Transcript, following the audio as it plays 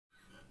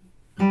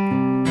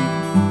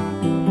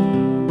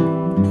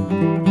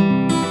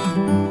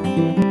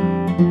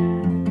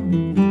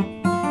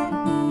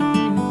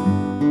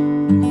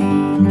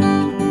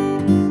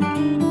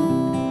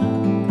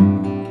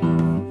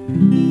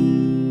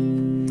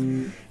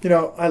You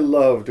know, I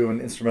love doing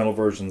instrumental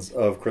versions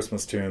of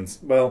Christmas tunes.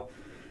 Well,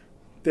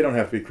 they don't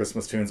have to be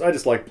Christmas tunes. I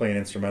just like playing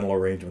instrumental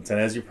arrangements. And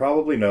as you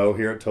probably know,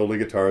 here at Totally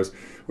Guitars,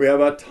 we have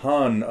a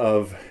ton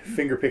of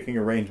finger-picking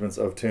arrangements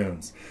of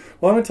tunes.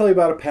 Well, I'm going to tell you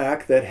about a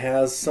pack that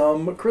has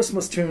some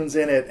Christmas tunes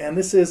in it, and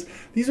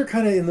these are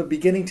kind of in the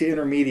beginning to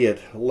intermediate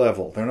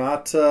level. They're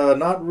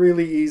not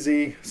really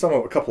easy.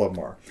 A couple of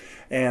them are.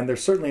 And they're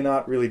certainly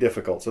not really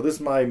difficult. So this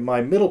is my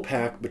middle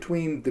pack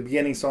between the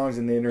beginning songs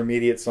and the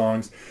intermediate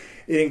songs.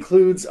 It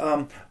includes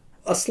a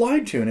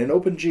slide tune in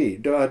open G,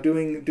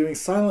 doing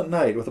Silent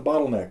Night with a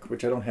bottleneck,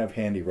 which I don't have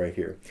handy right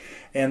here.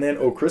 And then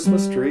Oh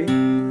Christmas Tree.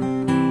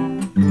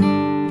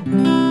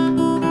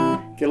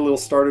 Get a little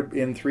started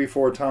in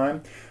 3/4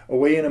 time.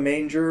 Away in a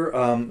Manger,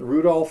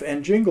 Rudolph,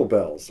 and Jingle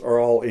Bells are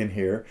all in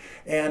here.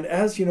 And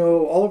as you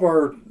know, all of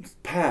our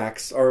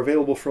packs are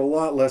available for a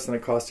lot less than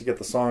it costs to get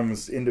the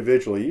songs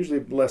individually,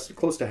 usually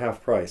close to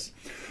half price.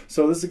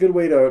 So this is a good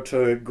way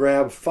to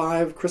grab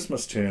 5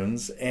 Christmas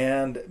tunes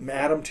and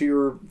add them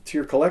to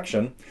your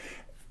collection.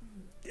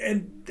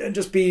 And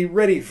just be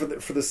ready for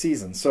the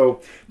season.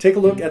 So take a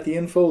look at the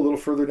info a little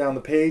further down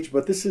the page,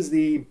 but this is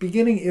the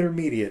beginning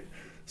intermediate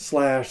 /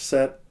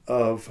 set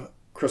of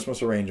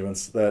Christmas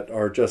arrangements that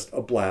are just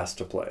a blast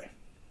to play.